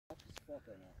spot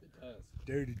there now. It does.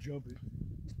 Dare to jump it.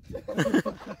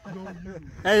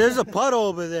 Hey, there's a puddle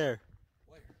over there.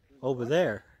 Where? Over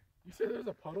there. You said there's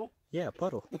a puddle? Yeah, a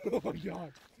puddle. Oh my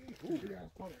god. Ooh, big ass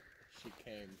puddle. She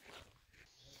came.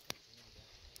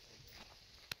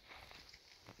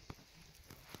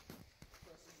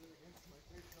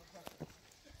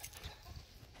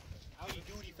 Howdy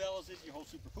doody, fellas. This is your whole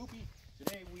Super Poopy.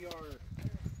 Today we are...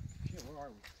 Shit, where are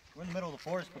we? We're in the middle of the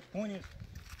forest, but the point is,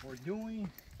 we're doing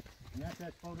an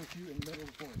SS photo shoot in the middle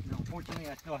of the forest. Now, unfortunately,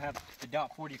 I still have the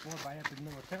Dot 44 by Epic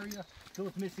Militaria, so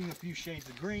it's missing a few shades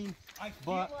of green,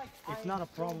 but like it's not a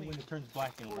problem when it turns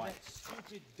black and white. That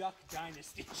stupid Duck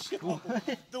Dynasty show.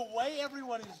 The way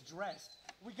everyone is dressed.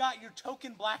 We got your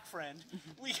token black friend.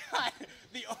 We got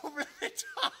the over the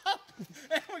top,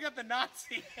 and we got the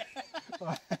Nazi.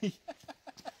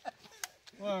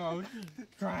 Whoa,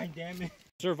 trying, damn it.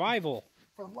 Survival.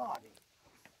 For logging.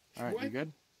 Alright, you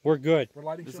good? We're good. We're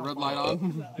lighting Is the red light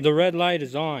on? The red light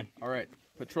is on. Alright.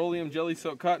 Petroleum jelly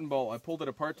soaked cotton ball. I pulled it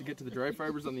apart to get to the dry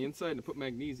fibers on the inside and put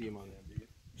magnesium on it.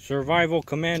 Survival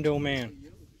commando man.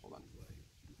 Hold on.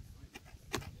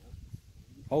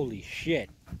 Holy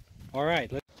shit.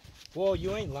 Alright, let's... Whoa,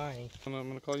 you ain't lying. I'm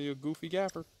gonna call you a goofy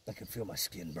gaffer. I can feel my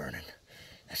skin burning.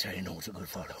 That's how you know it's a good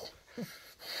photo.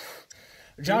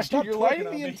 Josh, you're lighting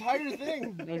the entire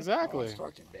thing. Exactly. Oh,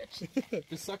 fucking bitch.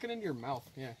 Just suck it into your mouth.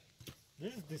 Yeah.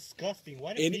 This is disgusting.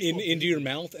 Why do into your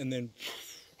mouth and then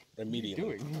immediately.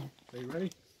 What are you doing? Are you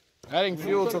ready? Adding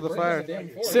fuel to the fire.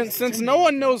 Since no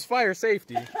one knows fire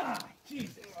safety.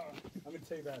 Jesus. I'm gonna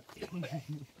take that.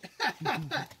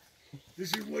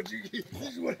 This is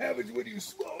what happens when you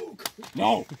smoke.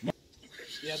 No.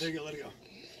 Yeah, there you go. Let it go.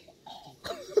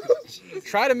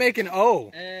 Try to make an O.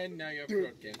 And now you have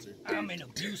throat cancer. I'm an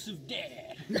abusive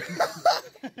dad.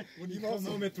 When you come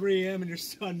home at 3 a.m. and your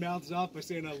son mouths off by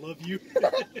saying I love you.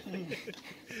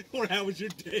 Or how was your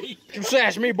day? You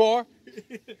sash me, boy.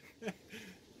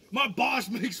 My boss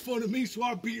makes fun of me, so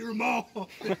I beat her mom.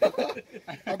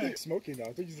 I think smoking though.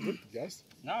 I think he's a good guess.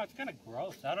 No, it's kind of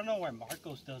gross. I don't know why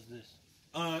Marcos does this.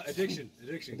 Addiction.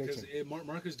 Because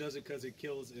Marcus does it because it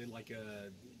kills it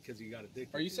because you got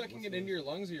addicted. Are you sucking it into your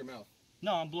lungs or your mouth?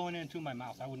 No, I'm blowing it into my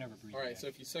mouth. I would never breathe. Alright, so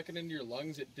if you suck it into your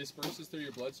lungs, it disperses through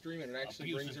your bloodstream and it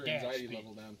actually brings your Abusive dad anxiety speak.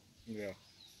 level down. Yeah.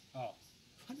 Oh.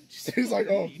 He's like,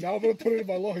 oh, now I'm gonna put it in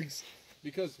my lungs.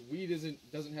 Because weed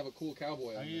doesn't have a cool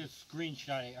cowboy on Are it. you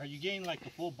screenshotting? Are you getting like the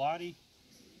full body?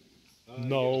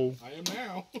 No. I am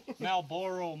now.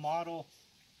 Marlboro model.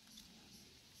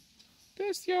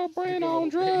 This your brain on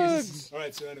drugs. All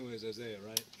right. So, anyways, Isaiah,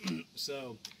 right?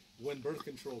 So, when birth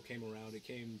control came around, it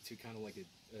came to kind of like a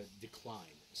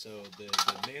decline. So the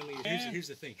manly. Here's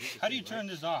the thing. How do you turn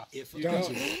this off? If You don't.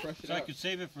 Crush it So I out. could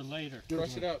save it for later.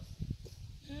 Crush it out.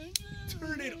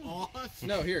 turn it off.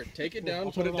 No, here, take it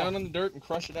down, put it down on the dirt, and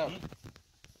crush it out.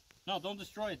 No, don't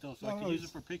destroy it though, so I can use it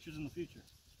for pictures in the future.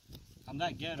 I'm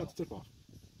that ghetto. Let's tip off.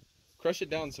 Crush it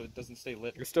down so it doesn't stay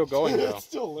lit. You're still going though. It's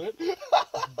still lit.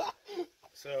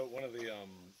 So one of the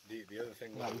other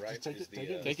thing was right take is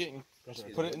it, Take it and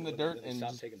put it in the dirt and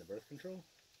stop taking the birth control.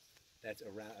 That's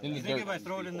around. In the I think dirt. if I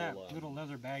throw it in that little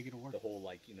leather bag, it'll work. The whole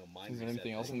mindset. Is there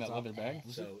anything else in that leather bag?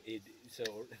 So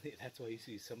that's why you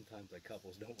see sometimes like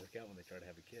couples don't work out when they try to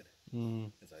have a kid.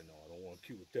 It's like, no, I don't want a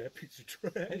kid with that piece of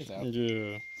trash.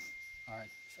 Yeah. All right,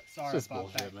 sorry It's just about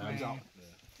bullshit, that, man.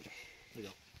 man.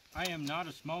 I am not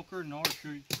a smoker, nor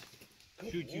should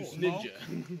you smoke.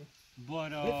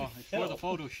 But it's for the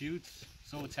photo shoots,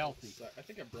 so it's healthy. Sorry, I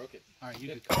think I broke it. All right,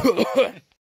 you could.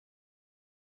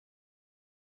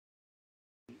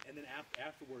 And then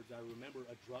afterwards, I remember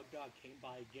a drug dog came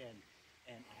by again,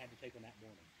 and I had to take one that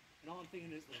morning. And all I'm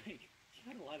thinking is, like, you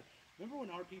had a lot of... Remember when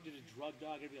RP did a drug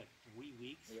dog every, 3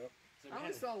 weeks? Yep. So I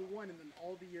only saw one in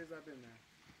all the years I've been there.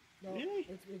 No, Really?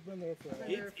 It's been there for.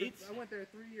 I went there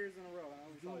 3 years in a row, and I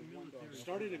only saw one dog.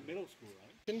 Started in middle school,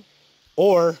 right?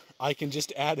 Or I can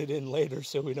just add it in later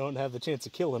so we don't have the chance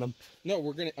of killing them.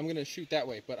 No, I'm gonna shoot that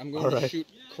way, but I'm going to shoot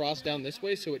cross down this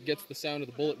way so it gets the sound of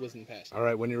the bullet whizzing past. All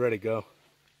right, when you're ready, go.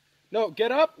 No,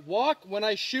 get up, walk. When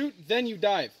I shoot, then you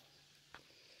dive.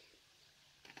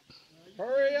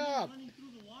 Hurry up!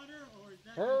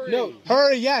 Hurry! No,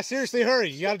 Hurry, yeah, seriously, hurry.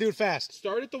 You gotta do it fast.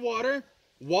 start at the water,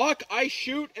 walk, I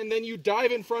shoot, and then you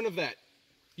dive in front of that.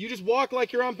 You just walk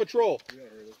like you're on patrol.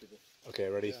 Okay,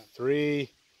 ready? Yeah. 3,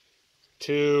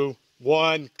 2,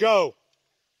 1, go!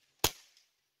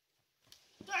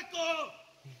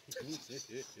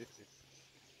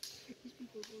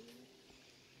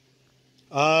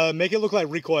 Make it look like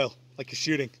recoil, like you're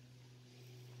shooting.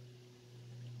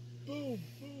 Boom,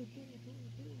 boom, boom, boom,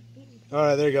 boom, boom. All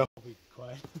right, there you go. Be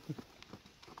quiet.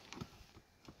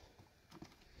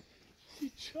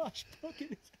 Josh poking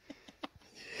his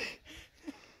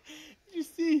Did you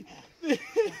see?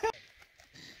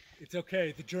 It's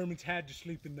okay. The Germans had to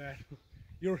sleep in that.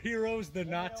 Your heroes, the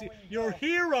Nazi. Your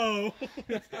hero.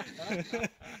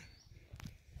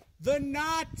 The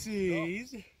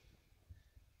Nazis.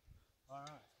 All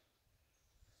right.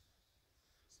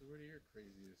 So what are your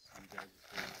craziest you guys'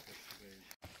 favorite today?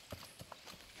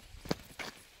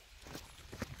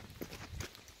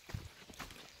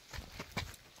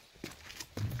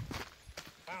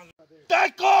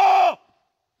 Deco!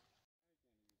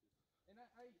 And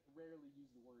I rarely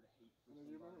use the word hate. Do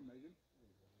you remember Megan?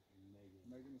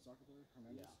 Megan, the soccer player,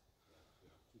 Hernandez?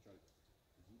 Yeah. She tried to.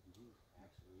 Did you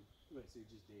actually? Wait, so you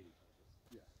just dated her?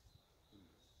 Yeah.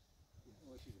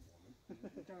 Well, she's a Mormon.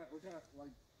 we're kind of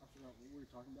like, I forgot what we were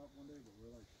talking about one day, but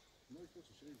we're like, you know you're supposed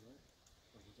to shave, right?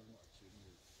 Like we're talking about shaving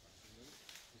your back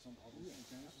or some obvious. And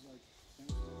Candace was like,